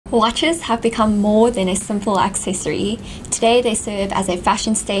Watches have become more than a simple accessory. Today they serve as a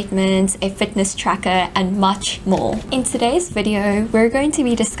fashion statement, a fitness tracker, and much more. In today's video, we're going to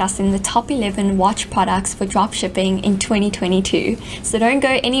be discussing the top 11 watch products for dropshipping in 2022. So don't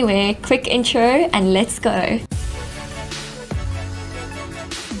go anywhere, quick intro and let's go.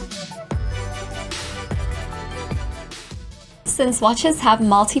 Since watches have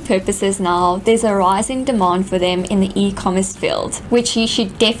multi-purposes now, there's a rising demand for them in the e-commerce field, which you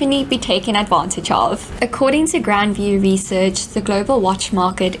should definitely be taking advantage of. According to Grand View Research, the global watch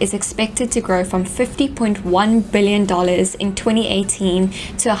market is expected to grow from $50.1 billion in 2018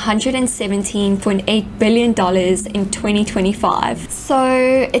 to $117.8 billion in 2025.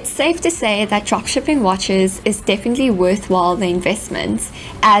 So it's safe to say that dropshipping watches is definitely worthwhile the investment,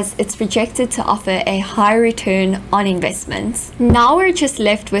 as it's projected to offer a high return on investment. Now we're just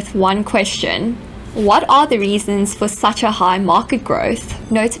left with one question. What are the reasons for such a high market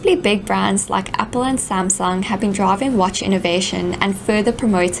growth? Notably, big brands like Apple and Samsung have been driving watch innovation and further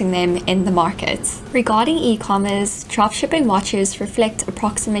promoting them in the market. Regarding e-commerce, dropshipping watches reflect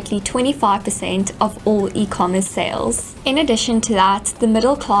approximately 25% of all e-commerce sales. In addition to that, the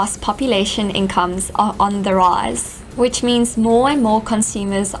middle-class population incomes are on the rise, which means more and more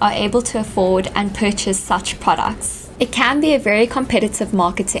consumers are able to afford and purchase such products. It can be a very competitive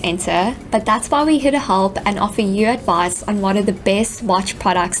market to enter, but that's why we're here to help and offer you advice on what are the best watch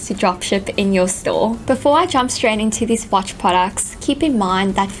products to dropship in your store. Before I jump straight into these watch products, keep in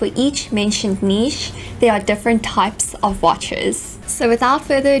mind that for each mentioned niche, there are different types of watches. So without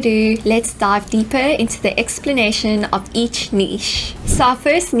further ado, let's dive deeper into the explanation of each niche. So our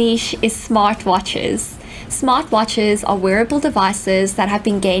first niche is smartwatches. Smartwatches are wearable devices that have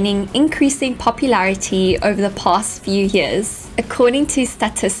been gaining increasing popularity over the past few years. According to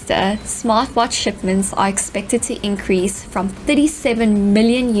Statista, smartwatch shipments are expected to increase from 37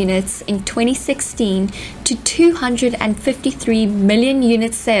 million units in 2016 to 253 million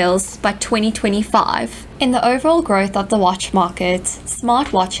unit sales by 2025. In the overall growth of the watch market,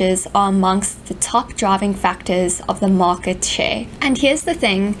 smartwatches are amongst the top driving factors of the market share. And here's the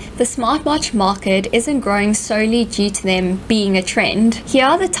thing, the smartwatch market isn't growing solely due to them being a trend. Here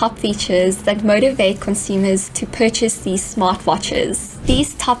are the top features that motivate consumers to purchase these smartwatches.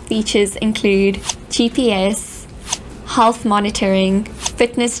 These top features include GPS, health monitoring,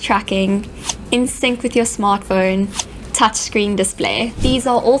 fitness tracking, in sync with your smartphone, touchscreen display. These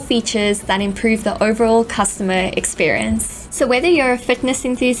are all features that improve the overall customer experience. So whether you're a fitness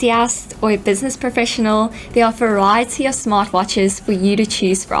enthusiast or a business professional, there are a variety of smartwatches for you to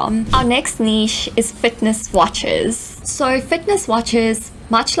choose from. Our next niche is fitness watches. So fitness watches,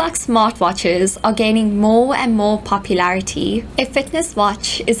 much like smartwatches, are gaining more and more popularity. A fitness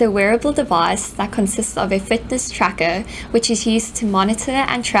watch is a wearable device that consists of a fitness tracker, which is used to monitor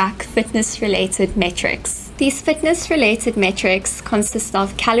and track fitness-related metrics. These fitness-related metrics consist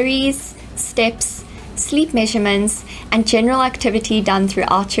of calories, steps, sleep measurements, and general activity done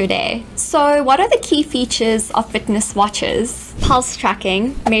throughout your day. So what are the key features of fitness watches? Pulse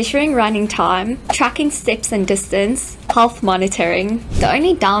tracking, measuring running time, tracking steps and distance, health monitoring. The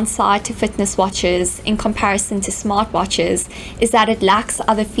only downside to fitness watches in comparison to smartwatches is that it lacks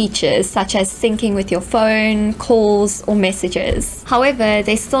other features such as syncing with your phone, calls, or messages. However,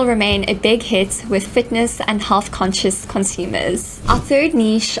 they still remain a big hit with fitness and health conscious consumers. Our third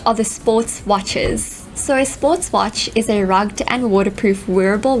niche are the sports watches. So a sports watch is a rugged and waterproof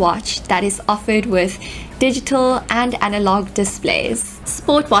wearable watch that is offered with digital and analog displays.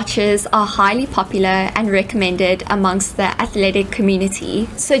 Sport watches are highly popular and recommended amongst the athletic community.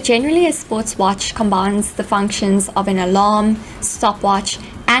 So generally a sports watch combines the functions of an alarm, stopwatch,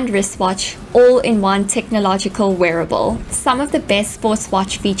 and wristwatch all in one technological wearable. Some of the best sports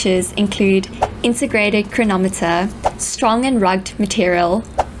watch features include integrated chronometer, strong and rugged material,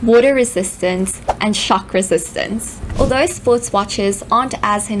 water resistance, and shock resistance. Although sports watches aren't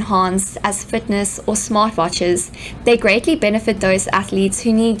as enhanced as fitness or smartwatches, they greatly benefit those athletes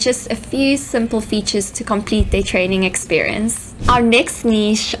who need just a few simple features to complete their training experience. Our next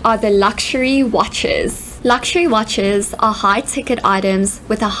niche are the luxury watches. Luxury watches are high-ticket items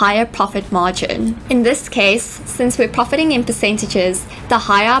with a higher profit margin. In this case, since we're profiting in percentages, the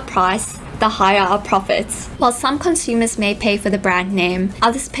higher our price, the higher our profits. While some consumers may pay for the brand name,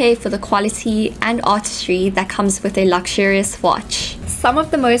 others pay for the quality and artistry that comes with a luxurious watch. Some of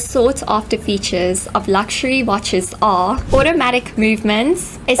the most sought after features of luxury watches are automatic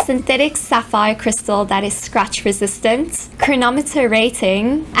movements, a synthetic sapphire crystal that is scratch resistant, chronometer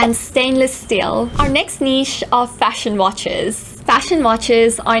rating, and stainless steel. Our next niche are fashion watches. Fashion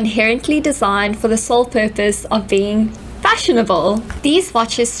watches are inherently designed for the sole purpose of being fashionable. These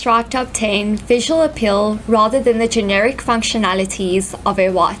watches strive to obtain visual appeal rather than the generic functionalities of a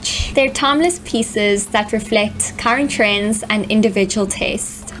watch. They're timeless pieces that reflect current trends and individual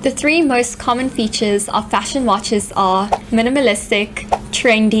taste. The three most common features of fashion watches are minimalistic,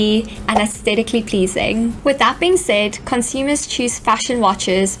 trendy, and aesthetically pleasing. With that being said, consumers choose fashion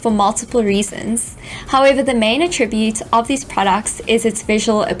watches for multiple reasons. However, the main attribute of these products is its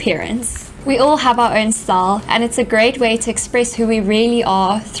visual appearance. We all have our own style, and it's a great way to express who we really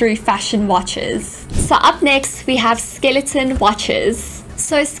are through fashion watches. So up next, we have skeleton watches.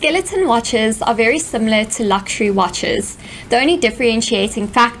 So skeleton watches are very similar to luxury watches. The only differentiating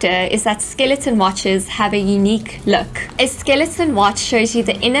factor is that skeleton watches have a unique look. A skeleton watch shows you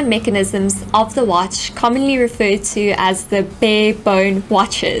the inner mechanisms of the watch, commonly referred to as the bare bone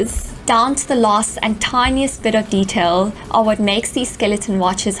watches. Down to the last and tiniest bit of detail are what makes these skeleton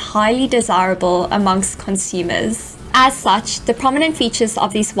watches highly desirable amongst consumers. As such, the prominent features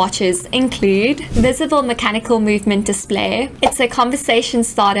of these watches include visible mechanical movement display. It's a conversation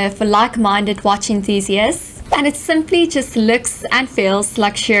starter for like-minded watch enthusiasts, and it simply just looks and feels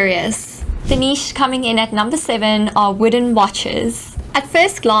luxurious. The niche coming in at number 7 are wooden watches. At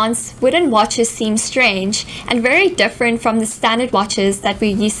first glance, wooden watches seem strange and very different from the standard watches that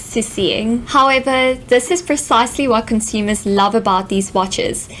we're used to seeing. However, this is precisely what consumers love about these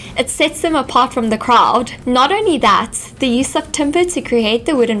watches. It sets them apart from the crowd. Not only that, the use of timber to create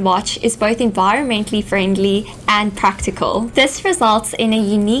the wooden watch is both environmentally friendly and practical. This results in a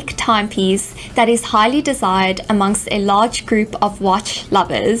unique timepiece that is highly desired amongst a large group of watch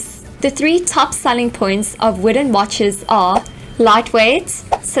lovers. The three top selling points of wooden watches are lightweight,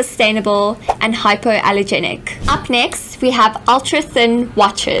 sustainable, and hypoallergenic. Up next, we have ultra-thin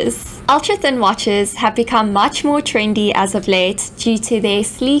watches. Ultra-thin watches have become much more trendy as of late due to their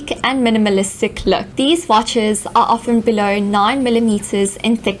sleek and minimalistic look. These watches are often below 9mm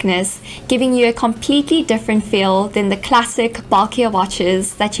in thickness, giving you a completely different feel than the classic bulkier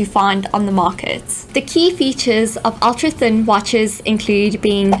watches that you find on the market. The key features of ultra-thin watches include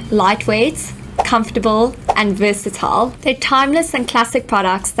being lightweight, comfortable, and versatile. They're timeless and classic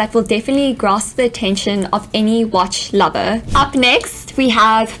products that will definitely grasp the attention of any watch lover. Up next, we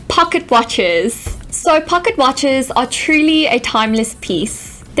have pocket watches. So pocket watches are truly a timeless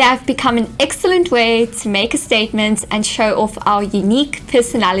piece. They have become an excellent way to make a statement and show off our unique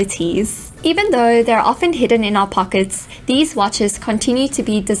personalities. Even though they're often hidden in our pockets, these watches continue to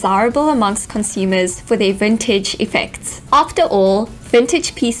be desirable amongst consumers for their vintage effect. After all,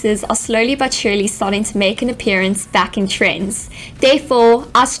 vintage pieces are slowly but surely starting to make an appearance back in trends. Therefore,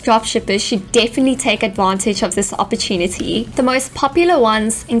 us dropshippers should definitely take advantage of this opportunity. The most popular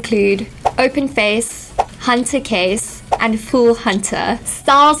ones include open face, hunter case, and full hunter.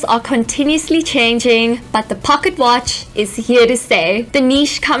 Styles are continuously changing, but the pocket watch is here to stay. The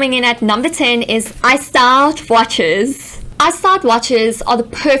niche coming in at number 10 is iced-out watches. Iced-out watches are the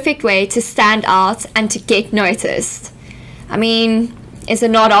perfect way to stand out and to get noticed. I mean, is it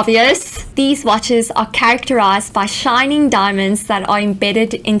not obvious? These watches are characterized by shining diamonds that are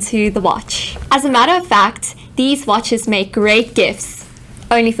embedded into the watch. As a matter of fact, these watches make great gifts,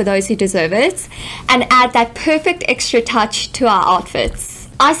 only for those who deserve it, and add that perfect extra touch to our outfits.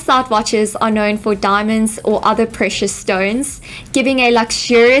 Iced-out watches are known for diamonds or other precious stones, giving a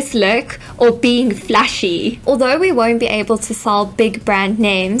luxurious look or being flashy. Although we won't be able to sell big brand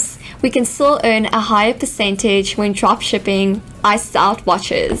names, we can still earn a higher percentage when dropshipping iced-out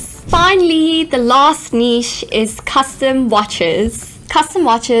watches. Finally, the last niche is custom watches. Custom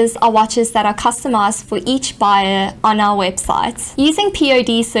watches are watches that are customized for each buyer on our website. Using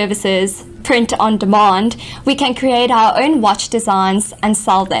POD services, print on demand, we can create our own watch designs and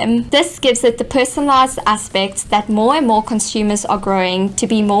sell them. This gives it the personalized aspect that more and more consumers are growing to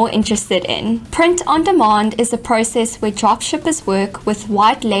be more interested in. Print on demand is a process where dropshippers work with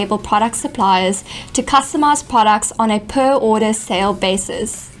white label product suppliers to customize products on a per order sale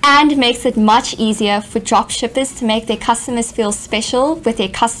basis, and makes it much easier for dropshippers to make their customers feel special with their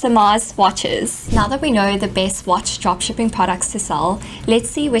customized watches. Now that we know the best watch dropshipping products to sell, let's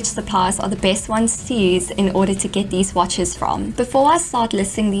see which suppliers are the best ones to use in order to get these watches from. Before I start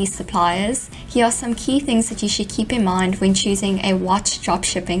listing these suppliers, here are some key things that you should keep in mind when choosing a watch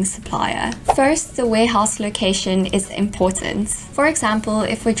dropshipping supplier. First, the warehouse location is important. For example,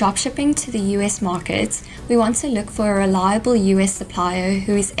 if we're dropshipping to the US market, we want to look for a reliable US supplier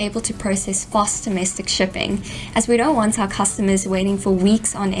who is able to process fast domestic shipping, as we don't want our customers waiting for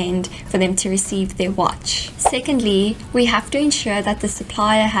weeks on end for them to receive their watch. Secondly, we have to ensure that the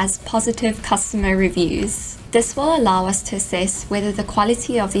supplier has positive customer reviews. This will allow us to assess whether the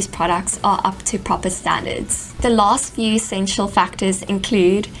quality of these products are up to proper standards. The last few essential factors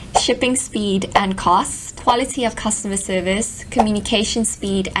include shipping speed and cost, quality of customer service, communication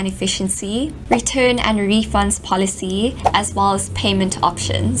speed and efficiency, return and refunds policy, as well as payment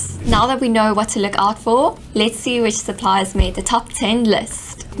options. Now that we know what to look out for, let's see which suppliers made the top 10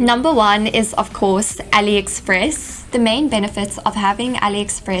 list. Number 1 is, of course, AliExpress. The main benefits of having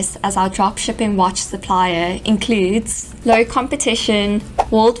AliExpress as our dropshipping watch supplier includes low competition,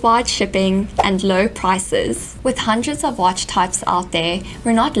 worldwide shipping, and low prices. With hundreds of watch types out there,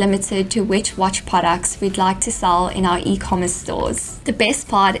 we're not limited to which watch products we'd like to sell in our e-commerce stores. The best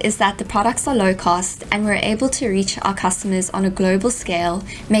part is that the products are low cost and we're able to reach our customers on a global scale,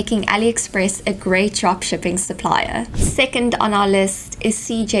 making AliExpress a great dropshipping supplier. Second on our list is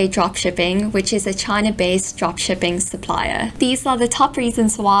CJ Dropshipping, which is a China-based dropshipping supplier. These are the top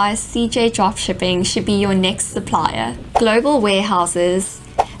reasons why CJ Dropshipping should be your next supplier. Global warehouses,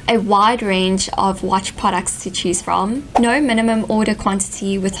 a wide range of watch products to choose from, no minimum order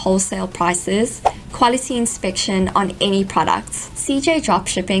quantity with wholesale prices, quality inspection on any products. CJ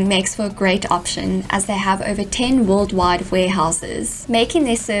Dropshipping makes for a great option as they have over 10 worldwide warehouses, making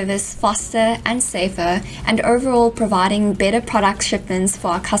their service faster and safer and overall providing better product shipments for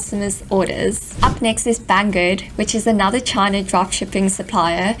our customers' orders. Up next is Banggood, which is another China dropshipping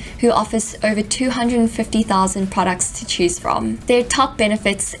supplier who offers over 250,000 products to choose from. Their top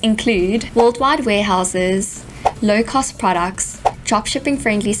benefits include worldwide warehouses, low-cost products, dropshipping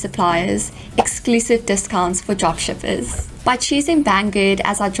friendly suppliers, exclusive discounts for dropshippers. By choosing Banggood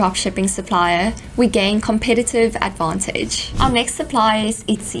as our dropshipping supplier, we gain competitive advantage. Our next supplier is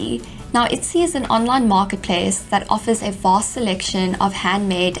Etsy. Now, Etsy is an online marketplace that offers a vast selection of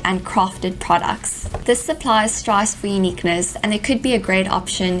handmade and crafted products. This supplier strives for uniqueness, and it could be a great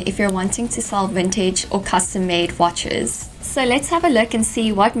option if you're wanting to sell vintage or custom-made watches. So let's have a look and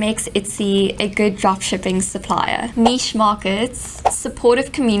see what makes Etsy a good dropshipping supplier. Niche markets,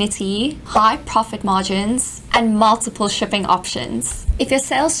 supportive community, high profit margins, and multiple shipping options. If your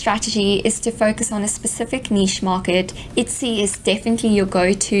sales strategy is to focus on a specific niche market, Etsy is definitely your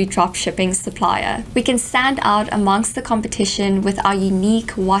go-to dropshipping supplier. We can stand out amongst the competition with our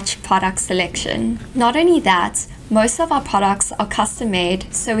unique watch product selection. Not only that, most of our products are custom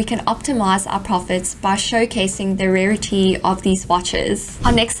made, so we can optimize our profits by showcasing the rarity of these watches.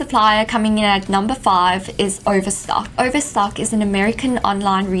 Our next supplier coming in at number 5 is Overstock. Overstock is an American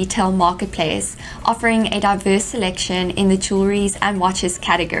online retail marketplace offering a diverse selection in the jewelries and watches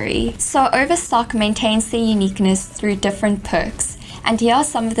category. So Overstock maintains their uniqueness through different perks. And here are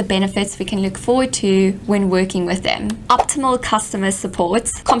some of the benefits we can look forward to when working with them. Optimal customer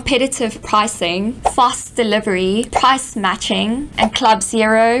support, competitive pricing, fast delivery, price matching, and Club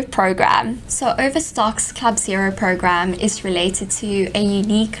Zero program. So Overstock's Club Zero program is related to a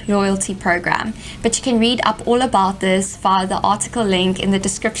unique loyalty program, but you can read up all about this via the article link in the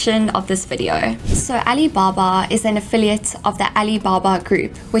description of this video. So Alibaba is an affiliate of the Alibaba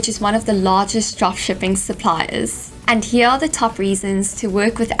Group, which is one of the largest dropshipping suppliers. And here are the top reasons to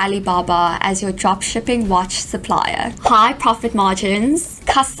work with Alibaba as your dropshipping watch supplier. High profit margins,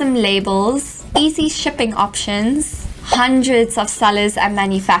 custom labels, easy shipping options, hundreds of sellers and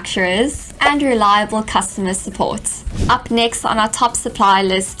manufacturers, and reliable customer support. Up next on our top supplier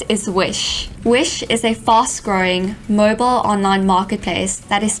list is Wish. Wish is a fast-growing mobile online marketplace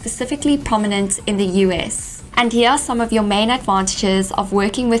that is specifically prominent in the US. And here are some of your main advantages of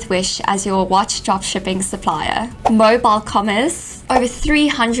working with Wish as your watch dropshipping supplier. Mobile commerce, over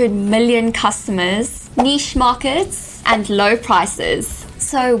 300 million customers, niche markets, and low prices.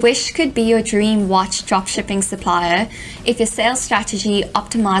 So Wish could be your dream watch dropshipping supplier if your sales strategy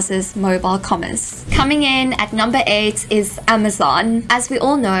optimizes mobile commerce. Coming in at number 8 is Amazon. As we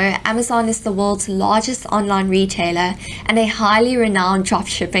all know, Amazon is the world's largest online retailer and a highly renowned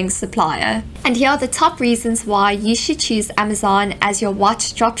dropshipping supplier. And here are the top reasons why you should choose Amazon as your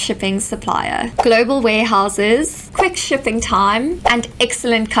watch dropshipping supplier. Global warehouses, quick shipping time, and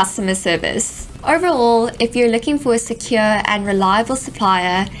excellent customer service. Overall, if you're looking for a secure and reliable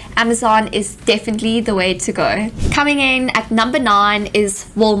supplier, Amazon is definitely the way to go. Coming in at number 9 is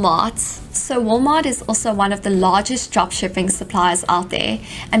Walmart. So Walmart is also one of the largest dropshipping suppliers out there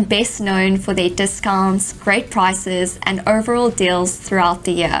and best known for their discounts, great prices, and overall deals throughout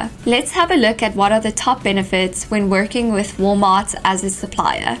the year. Let's have a look at what are the top benefits when working with Walmart as a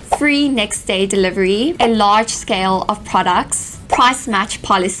supplier. Free next day delivery, a large scale of products, price match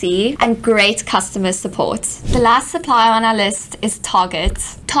policy, and great customer support. The last supplier on our list is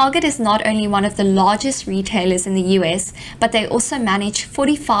Target. Target is not only one of the largest retailers in the US, but they also manage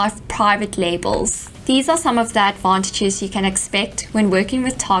 45 private labels. These are some of the advantages you can expect when working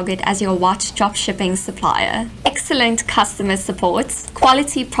with Target as your watch dropshipping supplier. Excellent customer support,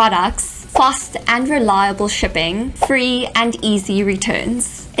 quality products, fast and reliable shipping, free and easy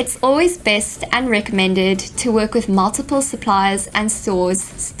returns. It's always best and recommended to work with multiple suppliers and stores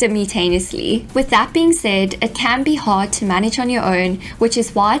simultaneously. With that being said, it can be hard to manage on your own, which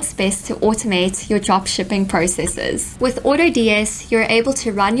is why it's best to automate your dropshipping processes. With AutoDS, you're able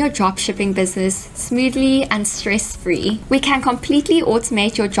to run your dropshipping business smoothly and stress-free. We can completely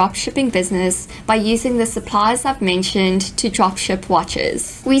automate your dropshipping business by using the suppliers I've mentioned to dropship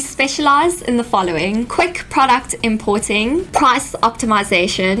watches. We specialize in the following: quick product importing, price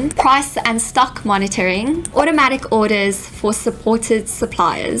optimization, price and stock monitoring, automatic orders for supported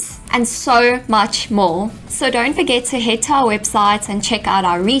suppliers, and so much more. So don't forget to head to our website and check out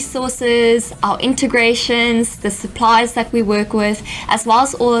our resources, our integrations, the suppliers that we work with, as well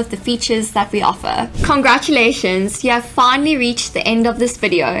as all of the features that we offer. Congratulations, you have finally reached the end of this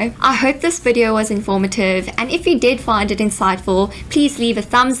video. I hope this video was informative, and if you did find it insightful, please leave a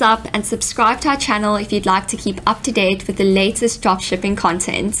thumbs up and subscribe to our channel if you'd like to keep up to date with the latest dropshipping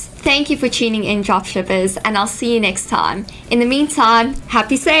content. Thank you for tuning in, dropshippers, and I'll see you next time. In the meantime,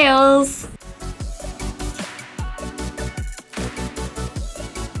 happy sales!